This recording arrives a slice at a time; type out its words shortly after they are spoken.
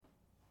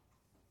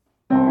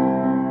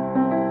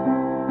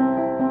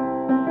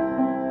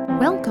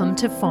Welcome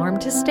to Farm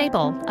to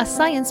Stable, a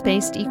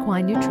science-based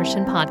equine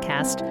nutrition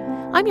podcast.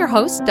 I'm your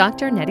host,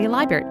 Dr. Nettie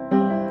Liebert.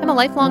 I'm a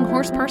lifelong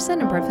horse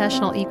person and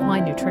professional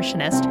equine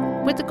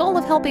nutritionist with the goal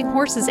of helping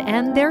horses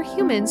and their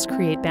humans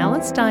create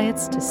balanced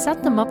diets to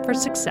set them up for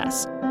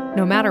success,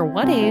 no matter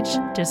what age,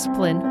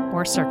 discipline,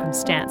 or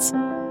circumstance.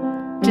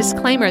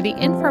 Disclaimer, the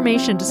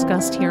information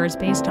discussed here is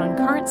based on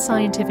current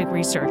scientific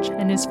research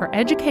and is for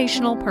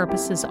educational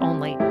purposes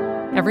only.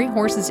 Every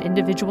horse's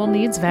individual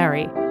needs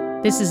vary.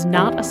 This is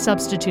not a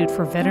substitute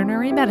for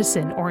veterinary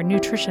medicine or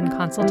nutrition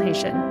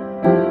consultation.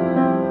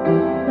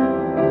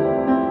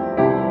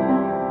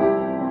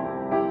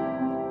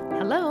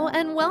 Hello,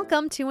 and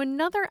welcome to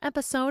another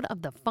episode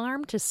of the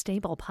Farm to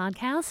Stable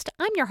podcast.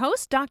 I'm your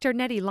host, Dr.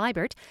 Nettie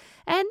Liebert,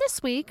 and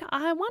this week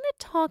I want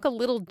to talk a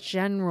little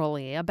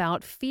generally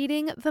about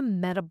feeding the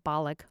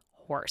metabolic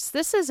horse.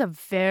 This is a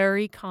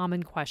very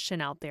common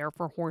question out there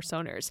for horse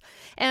owners.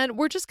 And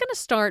we're just going to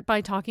start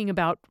by talking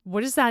about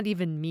what does that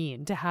even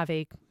mean to have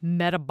a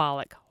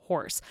metabolic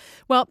horse?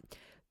 Well,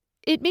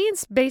 it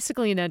means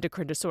basically an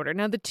endocrine disorder.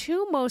 Now, the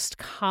two most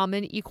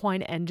common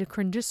equine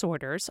endocrine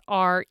disorders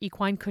are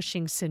equine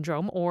Cushing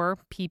syndrome, or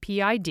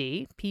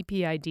PPID.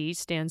 PPID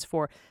stands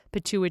for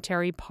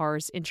pituitary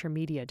pars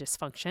intermedia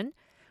dysfunction,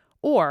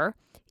 or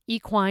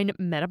equine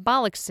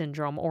metabolic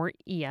syndrome, or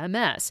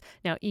EMS.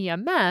 Now,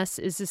 EMS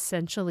is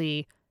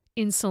essentially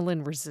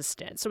insulin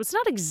resistant. So it's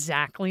not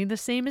exactly the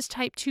same as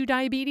type 2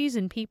 diabetes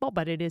in people,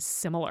 but it is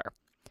similar.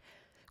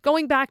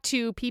 Going back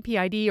to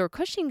PPID or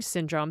Cushing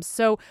syndrome,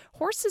 so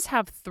horses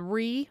have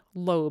three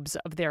lobes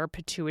of their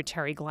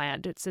pituitary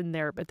gland. It's in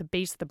there at the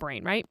base of the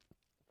brain, right?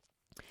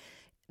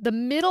 The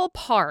middle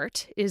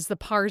part is the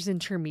pars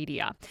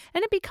intermedia,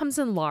 and it becomes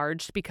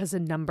enlarged because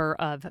of a number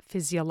of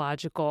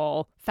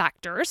physiological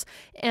factors.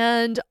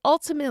 And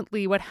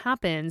ultimately what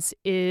happens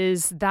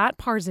is that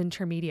pars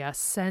intermedia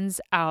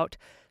sends out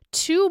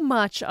too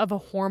much of a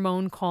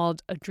hormone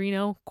called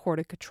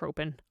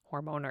adrenocorticotropin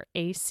hormone, or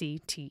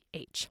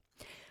ACTH.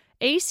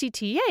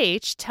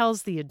 ACTH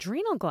tells the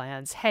adrenal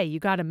glands, hey, you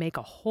got to make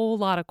a whole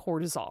lot of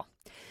cortisol.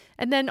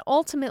 And then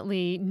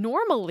ultimately,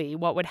 normally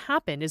what would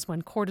happen is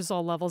when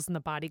cortisol levels in the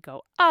body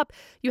go up,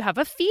 you have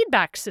a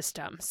feedback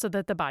system so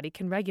that the body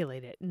can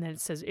regulate it. And then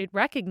it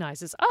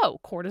recognizes, oh,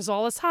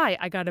 cortisol is high.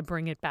 I got to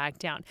bring it back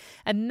down.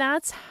 And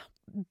that's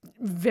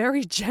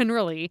very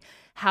generally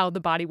how the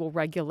body will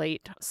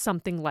regulate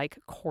something like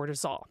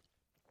cortisol.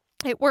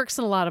 It works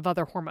in a lot of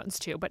other hormones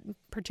too, but in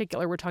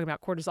particular, we're talking about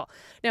cortisol.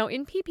 Now,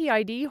 in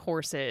PPID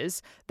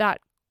horses,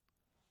 that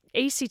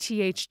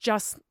ACTH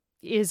just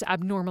is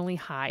abnormally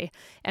high,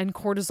 and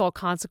cortisol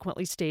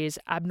consequently stays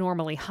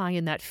abnormally high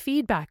in that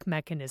feedback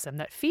mechanism.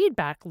 That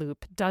feedback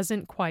loop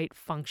doesn't quite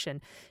function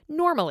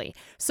normally.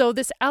 So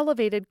this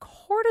elevated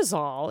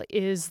cortisol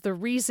is the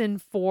reason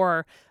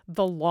for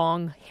the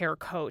long hair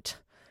coat.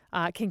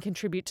 It can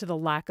contribute to the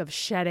lack of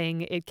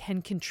shedding. It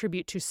can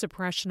contribute to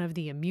suppression of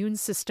the immune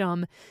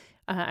system,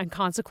 and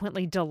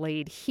consequently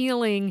delayed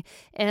healing,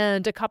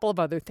 and a couple of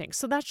other things.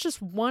 So that's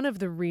just one of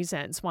the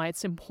reasons why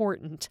it's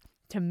important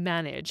to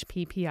manage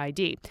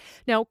PPID.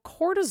 Now,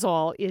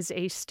 cortisol is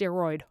a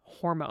steroid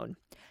hormone.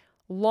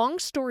 Long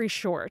story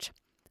short,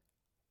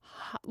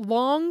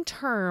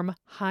 long-term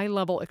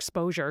high-level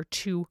exposure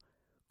to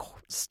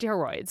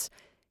steroids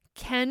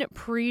can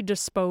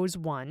predispose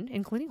one,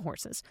 including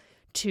horses,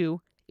 to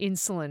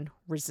insulin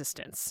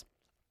resistance.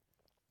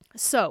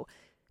 So,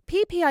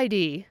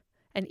 PPID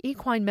and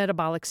equine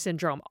metabolic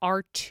syndrome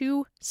are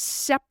two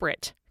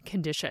separate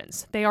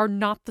conditions. They are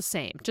not the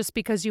same. Just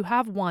because you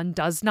have one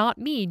does not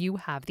mean you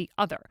have the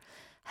other.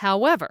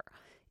 However,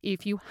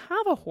 if you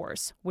have a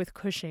horse with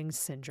Cushing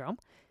syndrome,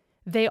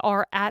 they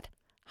are at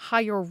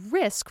higher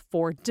risk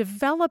for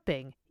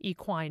developing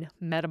equine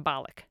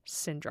metabolic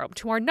syndrome.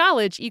 To our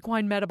knowledge,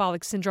 equine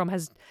metabolic syndrome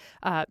has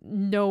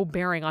no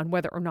bearing on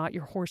whether or not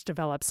your horse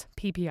develops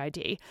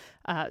PPID.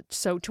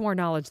 So to our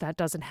knowledge, that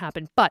doesn't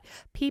happen. But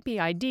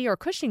PPID or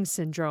Cushing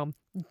syndrome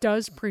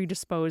does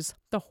predispose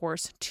the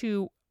horse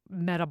to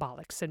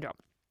metabolic syndrome.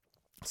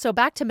 So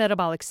back to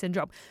metabolic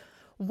syndrome.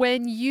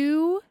 When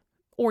you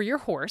or your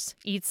horse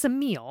eats a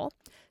meal,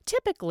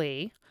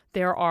 typically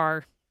there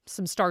are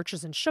some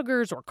starches and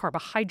sugars or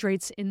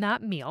carbohydrates in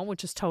that meal,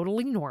 which is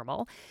totally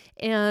normal.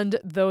 And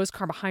those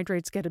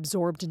carbohydrates get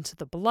absorbed into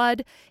the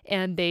blood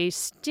and they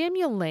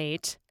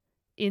stimulate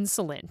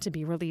insulin to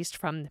be released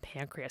from the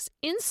pancreas.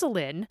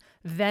 Insulin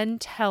then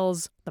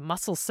tells the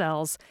muscle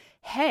cells,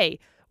 hey,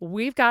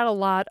 we've got a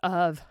lot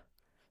of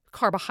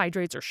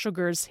carbohydrates or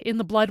sugars in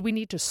the blood. We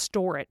need to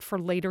store it for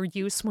later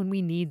use when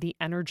we need the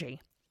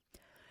energy.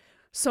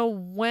 So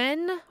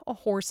when a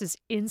horse is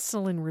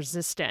insulin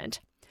resistant,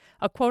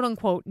 a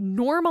quote-unquote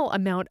normal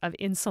amount of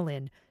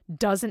insulin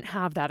doesn't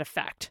have that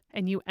effect,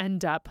 and you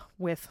end up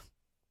with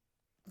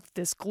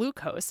this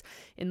glucose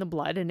in the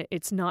blood, and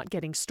it's not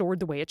getting stored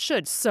the way it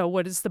should. So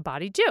what does the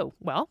body do?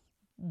 Well,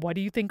 what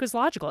do you think is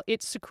logical?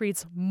 It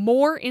secretes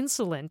more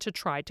insulin to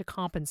try to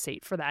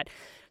compensate for that.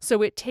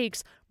 So it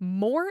takes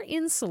more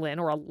insulin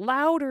or a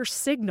louder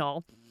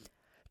signal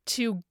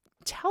to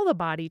tell the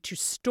body to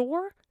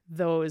store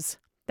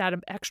that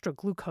extra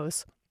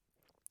glucose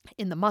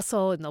in the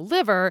muscle, in the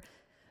liver,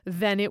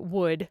 than it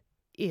would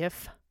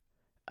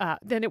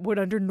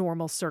under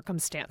normal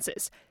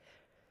circumstances.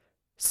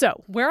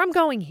 So where I'm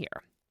going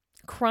here,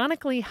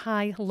 chronically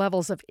high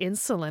levels of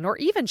insulin or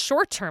even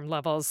short-term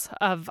levels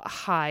of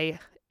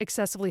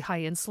excessively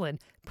high insulin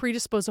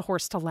predispose a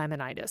horse to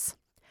laminitis.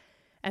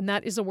 And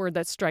that is a word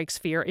that strikes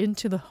fear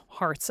into the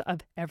hearts of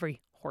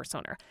every horse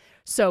owner.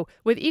 So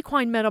with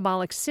equine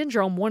metabolic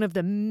syndrome, one of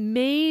the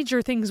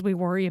major things we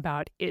worry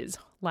about is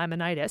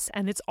laminitis.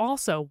 And it's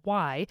also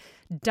why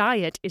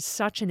diet is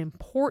such an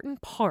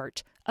important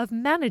part of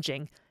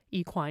managing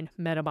equine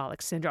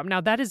metabolic syndrome. Now,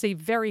 that is a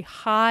very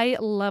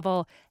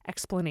high-level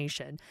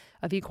explanation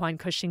of equine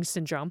Cushing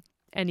syndrome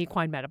and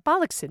equine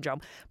metabolic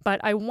syndrome,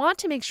 but I want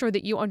to make sure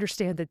that you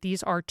understand that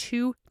these are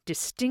two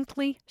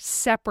distinctly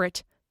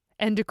separate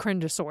endocrine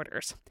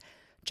disorders.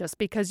 Just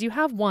because you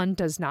have one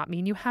does not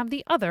mean you have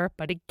the other,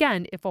 but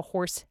again, if a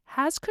horse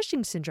has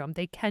Cushing syndrome,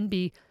 they can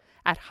be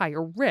at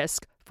higher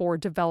risk for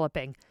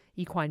developing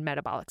equine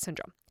metabolic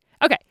syndrome.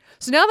 Okay,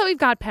 so now that we've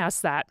got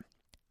past that,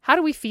 how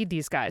do we feed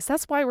these guys?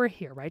 That's why we're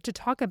here, right? To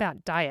talk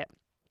about diet.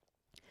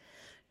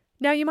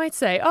 Now you might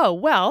say, oh,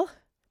 well,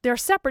 they're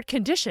separate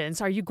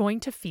conditions. Are you going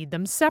to feed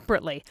them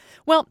separately?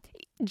 Well,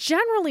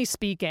 generally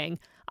speaking,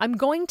 I'm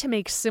going to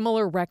make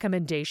similar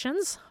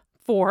recommendations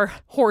for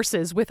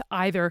horses with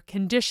either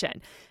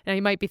condition. Now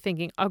you might be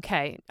thinking,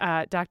 okay,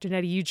 Dr.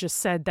 Nettie, you just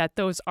said that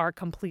those are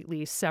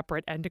completely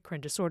separate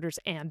endocrine disorders,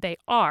 and they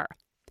are.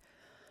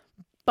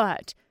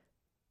 But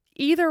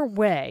either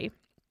way,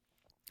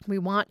 we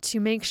want to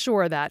make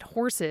sure that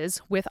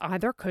horses with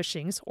either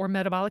Cushing's or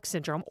metabolic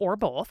syndrome or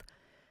both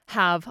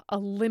have a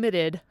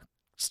limited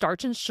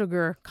starch and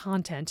sugar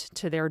content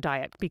to their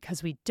diet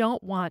because we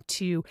don't want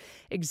to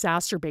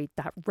exacerbate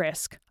that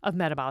risk of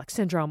metabolic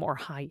syndrome or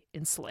high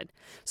insulin.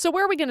 So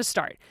where are we going to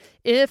start?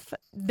 If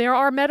there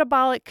are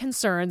metabolic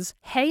concerns,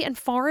 hay and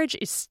forage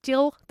is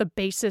still the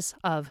basis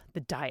of the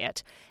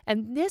diet.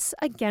 And this,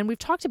 again, we've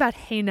talked about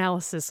hay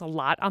analysis a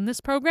lot on this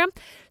program.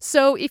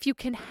 So if you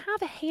can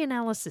have a hay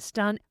analysis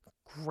done,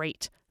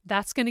 great.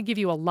 That's going to give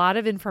you a lot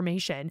of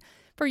information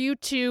for you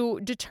to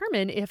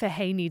determine if a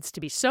hay needs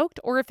to be soaked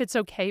or if it's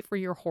okay for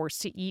your horse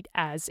to eat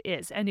as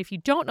is. And if you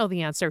don't know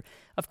the answer,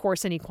 of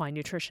course, an equine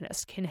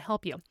nutritionist can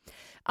help you.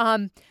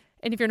 And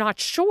if you're not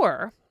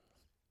sure,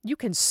 you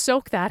can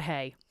soak that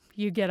hay.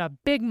 You get a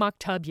big muck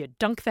tub, you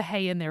dunk the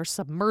hay in there,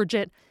 submerge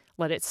it,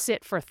 let it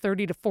sit for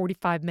 30 to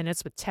 45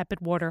 minutes with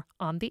tepid water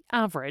on the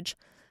average.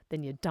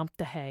 Then you dump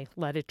the hay,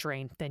 let it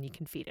drain, then you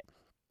can feed it.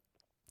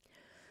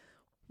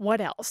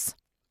 What else?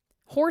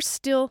 Horse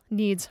still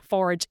needs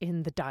forage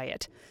in the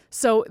diet.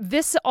 So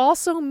this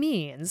also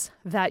means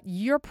that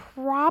you're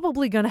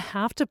probably going to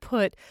have to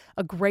put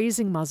a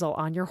grazing muzzle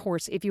on your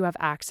horse if you have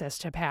access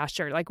to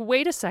pasture. Like,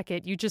 wait a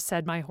second, you just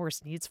said my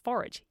horse needs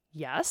forage.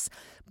 Yes,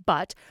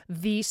 but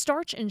the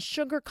starch and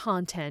sugar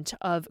content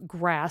of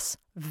grass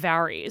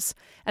varies,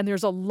 and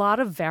there's a lot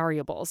of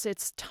variables.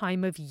 It's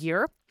time of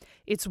year,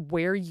 it's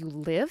where you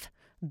live,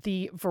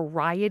 the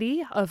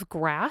variety of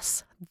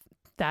grass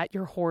that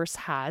your horse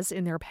has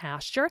in their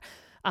pasture.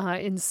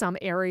 In some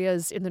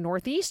areas in the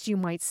Northeast, you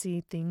might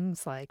see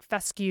things like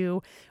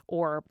fescue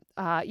or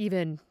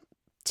even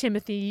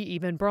timothy,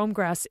 even brome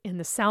grass. In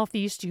the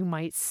Southeast, you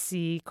might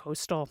see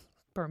coastal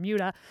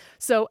Bermuda.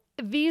 So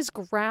these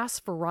grass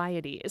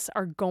varieties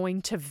are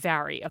going to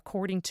vary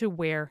according to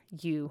where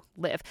you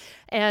live.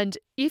 And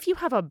if you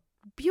have a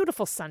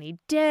beautiful sunny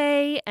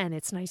day and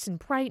it's nice and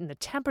bright and the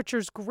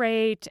temperature's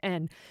great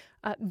and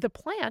the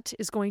plant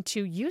is going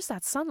to use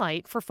that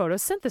sunlight for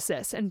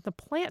photosynthesis. And the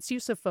plant's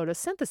use of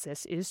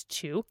photosynthesis is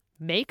to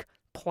make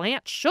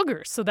plant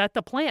sugars so that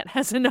the plant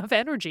has enough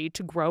energy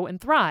to grow and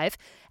thrive.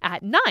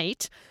 At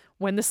night,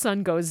 when the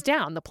sun goes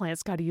down, the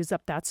plant's got to use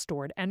up that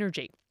stored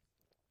energy.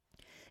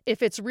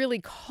 If it's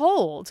really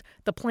cold,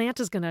 the plant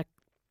is going to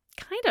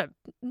kind of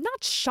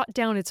not shut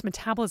down its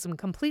metabolism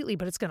completely,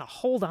 but it's going to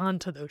hold on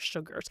to those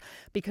sugars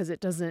because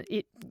it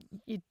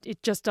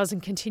just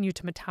doesn't continue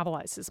to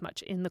metabolize as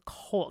much in the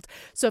cold.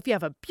 So if you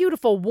have a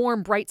beautiful,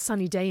 warm, bright,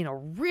 sunny day and a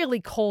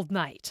really cold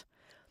night,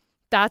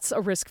 that's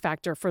a risk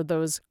factor for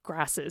those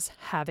grasses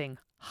having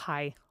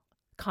high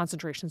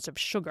concentrations of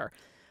sugar.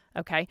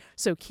 Okay,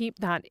 so keep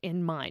that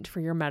in mind for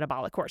your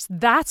metabolic horse.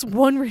 That's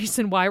one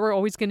reason why we're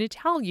always going to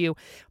tell you,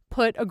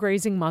 put a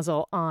grazing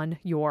muzzle on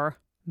your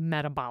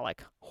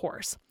metabolic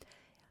horse.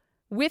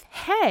 With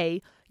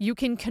hay, you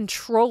can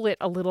control it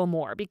a little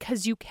more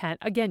because you can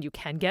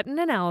get an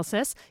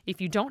analysis.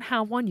 If you don't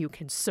have one, you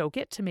can soak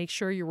it to make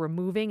sure you're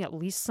removing at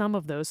least some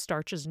of those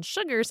starches and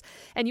sugars,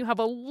 and you have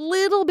a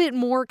little bit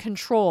more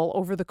control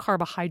over the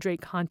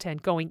carbohydrate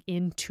content going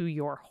into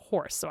your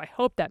horse. So I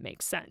hope that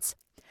makes sense.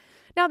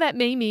 Now, that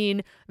may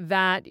mean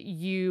that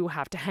you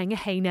have to hang a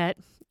hay net,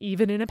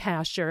 even in a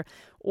pasture,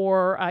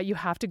 or you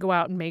have to go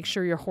out and make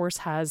sure your horse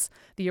has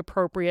the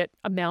appropriate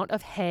amount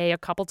of hay a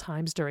couple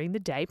times during the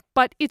day,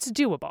 but it's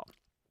doable.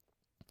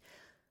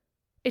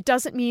 It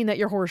doesn't mean that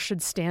your horse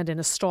should stand in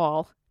a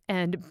stall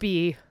and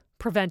be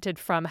prevented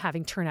from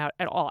having turnout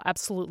at all.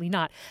 Absolutely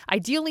not.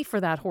 Ideally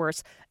for that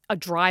horse, a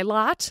dry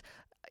lot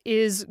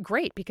is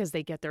great because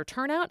they get their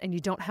turnout and you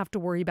don't have to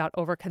worry about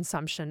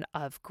overconsumption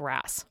of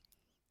grass.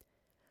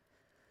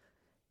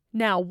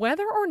 Now,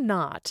 whether or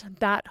not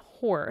that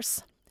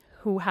horse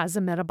who has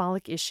a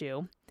metabolic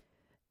issue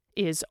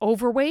is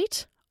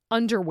overweight,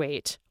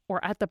 underweight,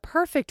 or at the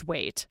perfect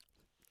weight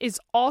is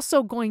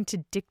also going to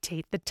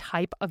dictate the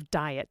type of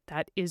diet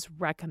that is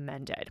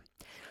recommended.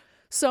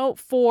 So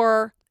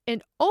for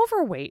an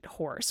overweight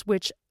horse,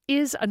 which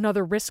is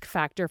another risk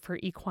factor for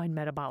equine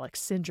metabolic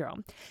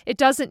syndrome, it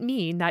doesn't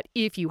mean that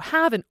if you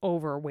have an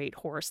overweight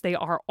horse, they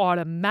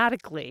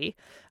automatically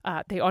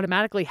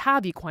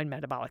have equine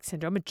metabolic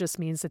syndrome. It just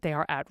means that they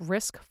are at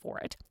risk for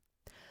it.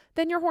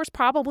 Then your horse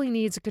probably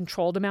needs a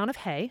controlled amount of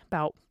hay,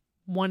 about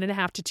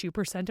 1.5% to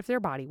 2% of their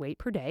body weight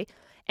per day,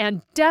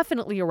 and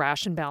definitely a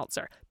ration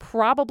balancer.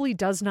 Probably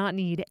does not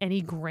need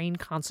any grain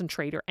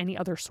concentrate or any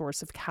other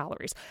source of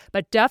calories,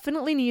 but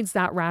definitely needs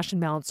that ration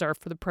balancer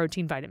for the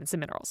protein, vitamins, and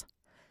minerals.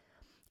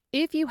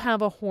 If you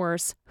have a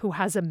horse who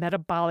has a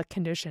metabolic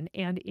condition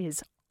and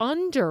is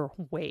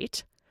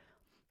underweight,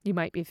 you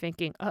might be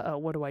thinking,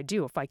 what do I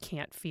do if I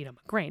can't feed him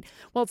a grain?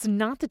 Well, it's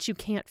not that you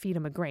can't feed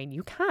him a grain.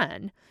 You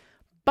can,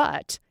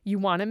 but you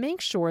want to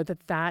make sure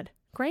that that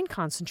grain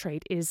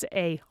concentrate is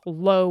a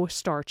low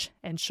starch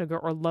and sugar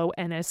or low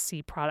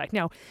NSC product.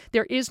 Now,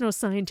 there is no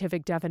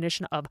scientific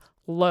definition of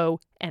low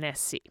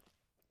NSC,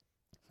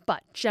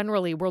 but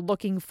generally we're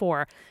looking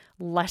for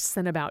less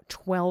than about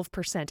 12%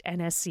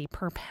 NSC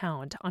per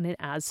pound on an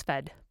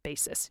as-fed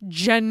basis,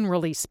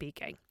 generally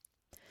speaking.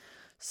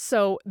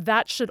 So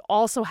that should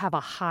also have a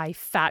high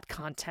fat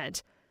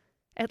content.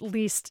 At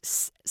least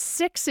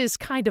 6 is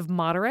kind of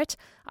moderate.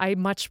 I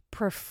much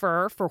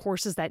prefer for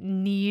horses that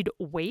need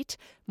weight,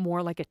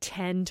 more like a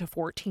 10 to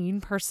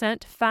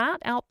 14%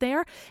 fat out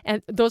there.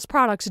 And those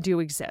products do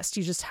exist.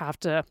 You just have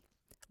to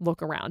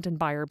look around and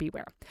buyer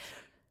beware.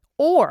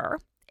 Or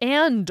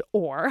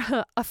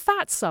a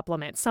fat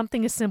supplement,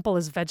 something as simple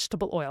as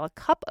vegetable oil. A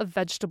cup of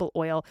vegetable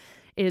oil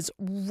is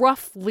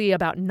roughly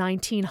about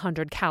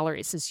 1,900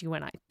 calories as you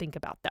and I think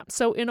about them.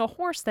 So in a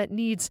horse that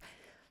needs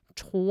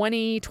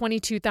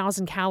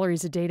 22,000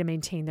 calories a day to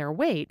maintain their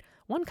weight,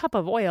 1 cup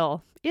of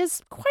oil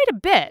is quite a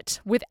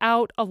bit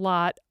without a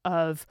lot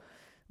of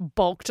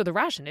bulk to the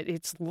ration.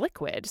 It's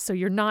liquid, so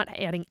you're not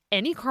adding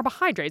any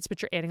carbohydrates,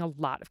 but you're adding a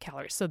lot of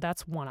calories. So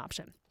that's one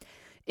option.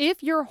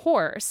 If your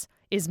horse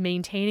is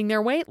maintaining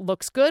their weight,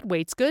 looks good,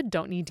 weight's good,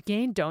 don't need to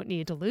gain, don't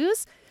need to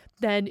lose,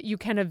 then you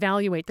can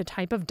evaluate the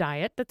type of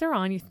diet that they're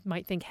on. You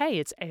might think, hey,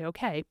 it's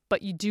A-okay,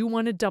 but you do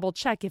want to double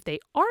check if they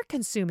are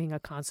consuming a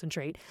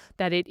concentrate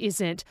that it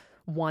isn't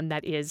one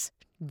that is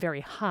very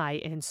high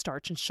in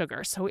starch and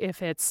sugar. So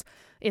if it's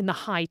in the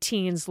high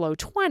teens, low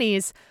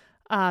 20s,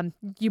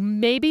 you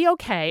may be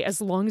okay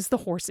as long as the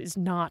horse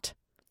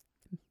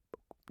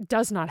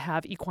does not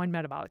have equine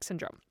metabolic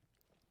syndrome.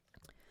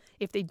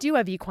 If they do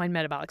have equine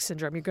metabolic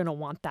syndrome, you're going to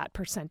want that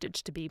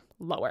percentage to be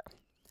lower.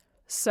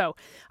 So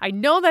I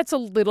know that's a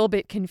little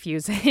bit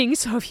confusing,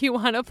 so if you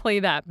want to play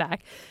that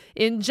back,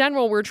 in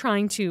general, we're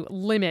trying to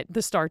limit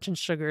the starch and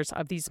sugars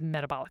of these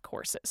metabolic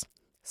horses.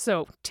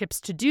 So tips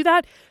to do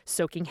that: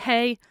 soaking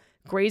hay,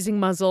 grazing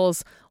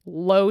muzzles,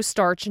 low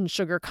starch and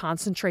sugar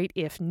concentrate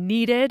if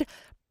needed,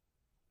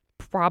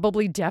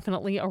 probably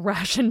definitely a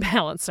ration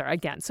balancer.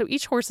 Again, so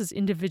each horse's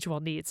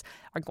individual needs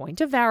are going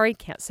to vary,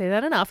 can't say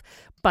that enough,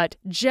 but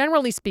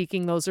generally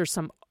speaking, those are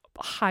some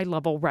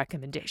high-level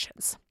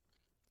recommendations.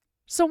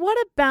 So what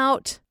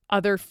about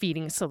other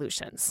feeding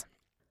solutions?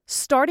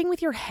 Starting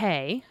with your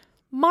hay,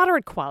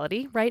 moderate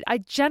quality, right? I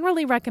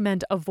generally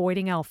recommend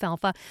avoiding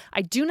alfalfa.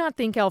 I do not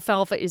think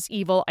alfalfa is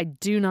evil. I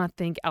do not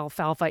think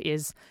alfalfa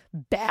is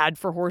bad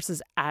for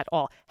horses at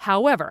all.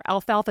 However,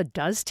 alfalfa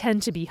does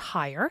tend to be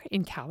higher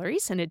in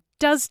calories, and it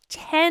does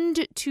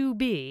tend to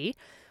be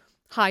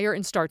higher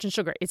in starch and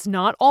sugar. It's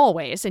not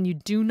always, and you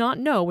do not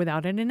know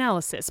without an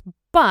analysis.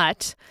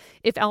 But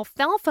if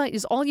alfalfa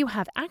is all you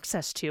have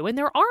access to, and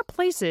there are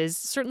places,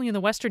 certainly in the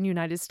western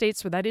United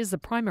States, where that is the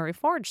primary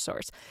forage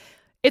source,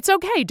 it's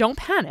okay. Don't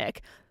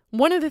panic.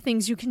 One of the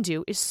things you can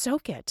do is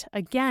soak it.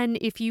 Again,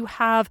 if you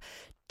have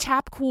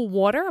tap cool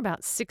water,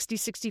 about 60,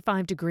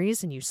 65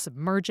 degrees, and you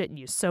submerge it and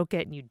you soak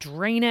it and you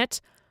drain it,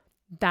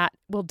 that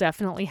will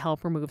definitely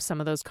help remove some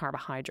of those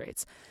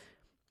carbohydrates.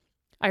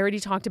 I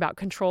already talked about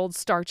controlled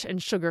starch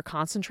and sugar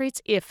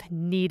concentrates if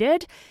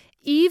needed.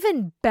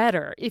 Even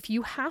better, if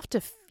you have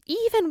to,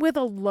 even with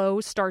a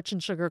low starch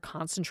and sugar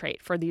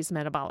concentrate for these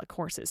metabolic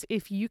horses,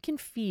 if you can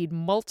feed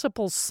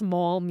multiple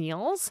small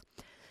meals,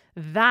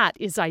 that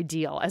is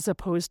ideal, as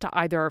opposed to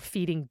either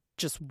feeding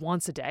just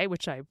once a day,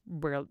 which I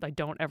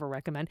don't ever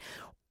recommend,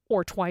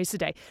 or twice a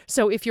day.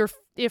 So if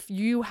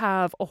you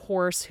have a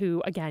horse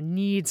who, again,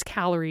 needs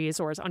calories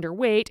or is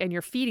underweight and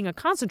you're feeding a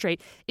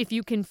concentrate, if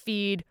you can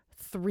feed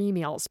 3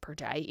 meals per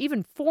day,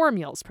 even 4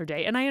 meals per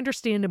day. And I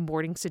understand in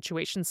boarding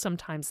situations,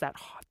 sometimes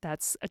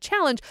that's a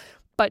challenge,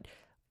 but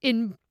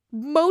in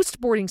most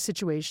boarding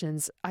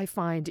situations, I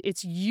find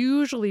it's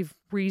usually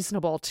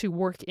reasonable to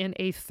work in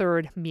a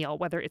third meal,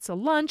 whether it's a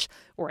lunch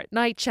or at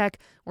night check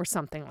or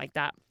something like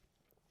that.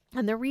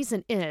 And the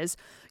reason is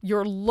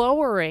you're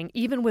lowering,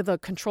 even with a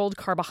controlled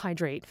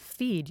carbohydrate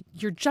feed,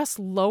 you're just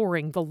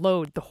lowering the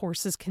load the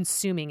horse is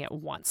consuming at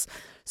once.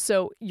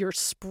 So you're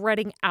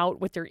spreading out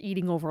what they're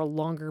eating over a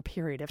longer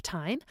period of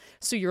time.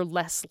 So you're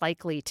less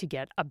likely to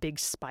get a big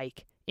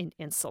spike in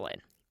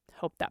insulin.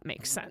 Hope that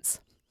makes sense.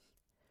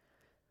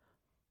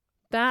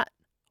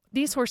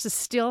 These horses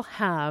still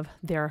have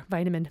their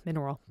vitamin,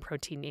 mineral,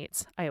 protein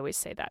needs. I always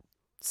say that.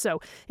 So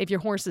if your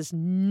horse is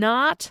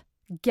not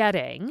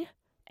getting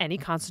any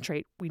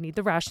concentrate, we need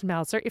the ration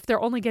balancer. If they're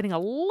only getting a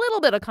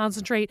little bit of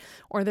concentrate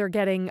or they're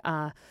getting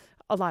a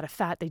lot of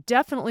fat, they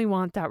definitely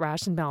want that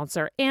ration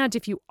balancer. And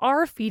if you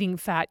are feeding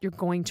fat, you're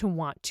going to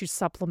want to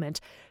supplement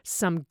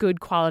some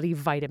good quality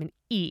vitamin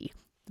E.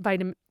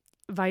 Vitamin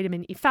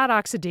E, fat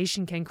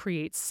oxidation can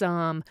create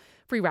some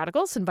free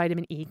radicals, and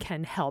vitamin E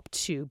can help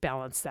to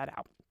balance that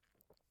out.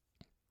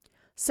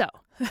 So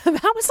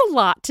that was a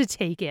lot to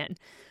take in.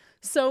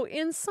 So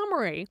in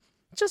summary,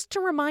 just to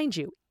remind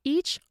you,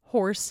 each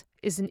horse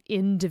is an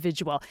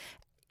individual.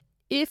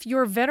 If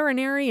your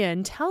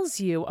veterinarian tells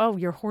you, oh,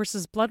 your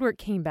horse's blood work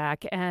came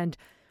back and,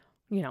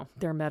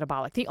 they're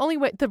metabolic, the only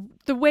way,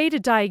 the way to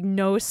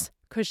diagnose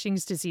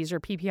Cushing's disease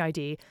or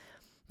PPID,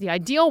 the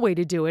ideal way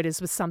to do it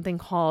is with something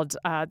called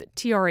the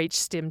TRH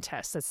stim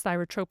test. That's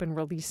thyrotropin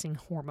releasing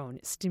hormone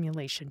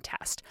stimulation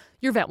test.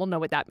 Your vet will know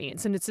what that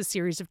means. And it's a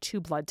series of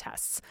 2 blood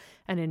tests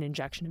and an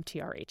injection of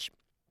TRH.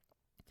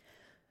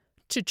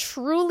 To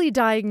truly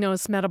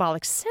diagnose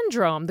metabolic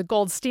syndrome, the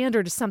gold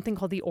standard is something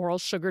called the oral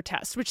sugar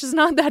test, which is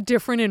not that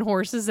different in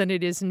horses than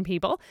it is in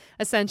people.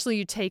 Essentially,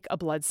 you take a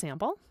blood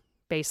sample,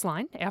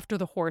 baseline, after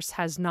the horse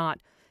has not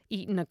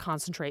eaten a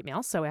concentrate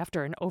meal. So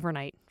after an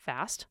overnight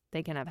fast,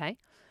 they can have hay.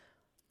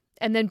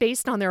 And then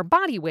based on their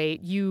body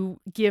weight, you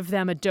give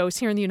them a dose.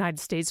 Here in the United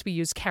States, we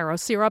use Caro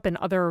syrup. In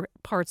other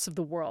parts of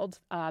the world,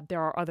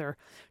 there are other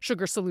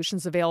sugar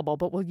solutions available,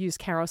 but we'll use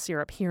Caro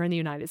syrup here in the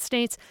United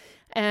States.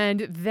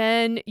 And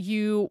then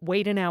you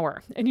wait an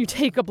hour and you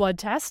take a blood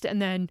test,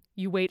 and then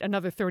you wait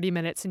another 30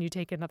 minutes and you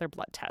take another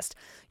blood test.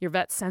 Your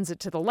vet sends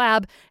it to the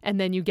lab, and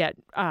then you get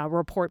a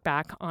report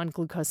back on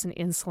glucose and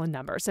insulin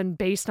numbers. And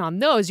based on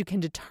those, you can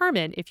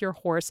determine if your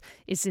horse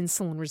is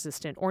insulin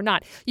resistant or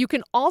not. You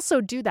can also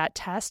do that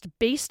test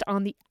based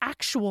on the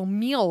actual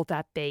meal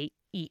that they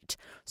eat.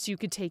 So you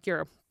could take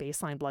your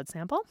baseline blood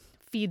sample,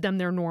 feed them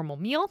their normal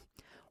meal,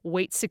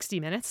 wait 60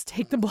 minutes,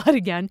 take the blood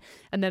again,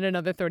 and then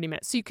another 30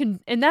 minutes. So you can,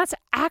 and that's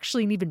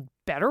actually an even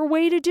better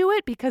way to do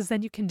it, because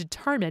then you can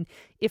determine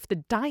if the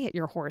diet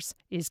your horse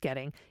is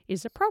getting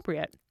is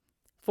appropriate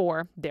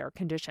for their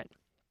condition.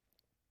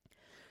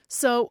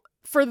 So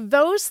for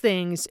those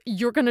things,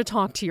 you're going to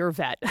talk to your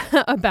vet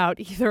about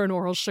either an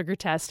oral sugar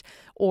test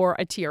or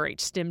a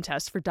TRH stim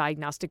test for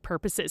diagnostic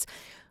purposes.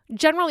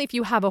 Generally, if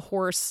you have a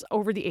horse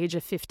over the age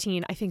of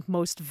 15, I think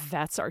most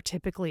vets are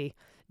typically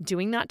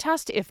doing that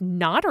test. If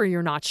not, or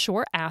you're not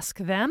sure, ask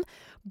them.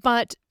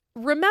 But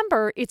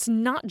remember, it's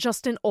not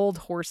just an old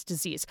horse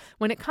disease.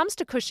 When it comes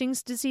to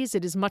Cushing's disease,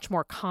 it is much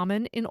more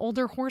common in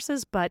older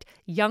horses, but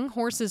young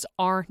horses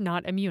are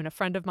not immune. A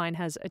friend of mine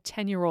has a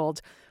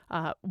 10-year-old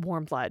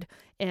warm blood,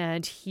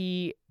 and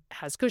he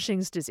has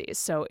Cushing's disease.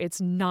 So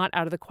it's not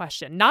out of the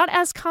question. Not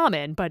as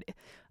common, but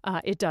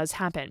it does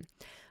happen.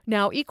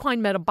 Now,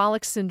 equine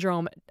metabolic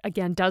syndrome,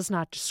 again, does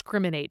not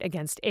discriminate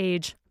against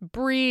age,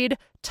 breed,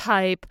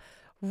 type,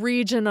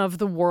 region of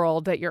the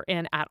world that you're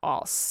in at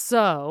all.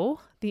 So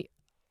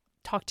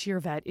talk to your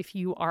vet if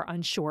you are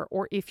unsure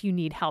or if you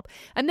need help.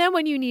 And then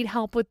when you need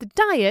help with the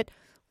diet,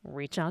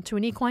 reach out to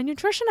an equine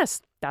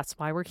nutritionist. That's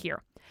why we're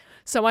here.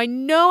 So I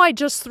know I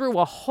just threw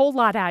a whole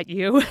lot at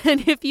you.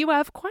 And if you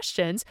have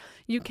questions,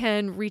 you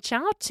can reach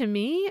out to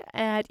me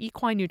at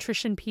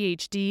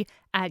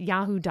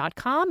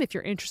equinenutritionphd@yahoo.com. If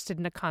you're interested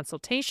in a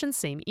consultation,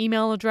 same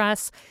email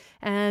address.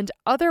 And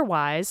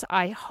otherwise,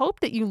 I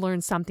hope that you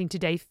learned something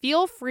today.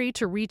 Feel free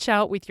to reach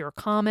out with your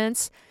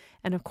comments.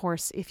 And of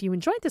course, if you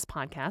enjoyed this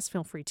podcast,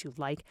 feel free to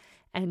like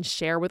and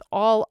share with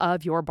all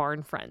of your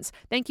barn friends.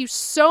 Thank you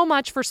so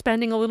much for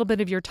spending a little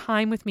bit of your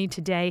time with me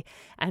today,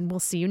 and we'll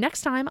see you next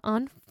time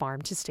on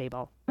Farm to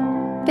Stable.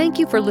 Thank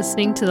you for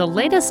listening to the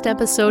latest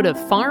episode of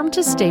Farm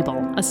to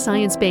Stable, a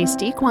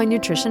science-based equine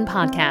nutrition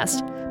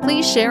podcast.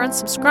 Please share and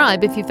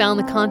subscribe if you found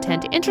the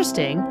content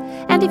interesting,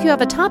 and if you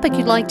have a topic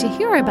you'd like to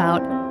hear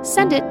about,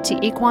 send it to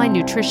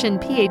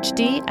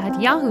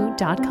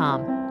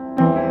equinenutritionphd@yahoo.com.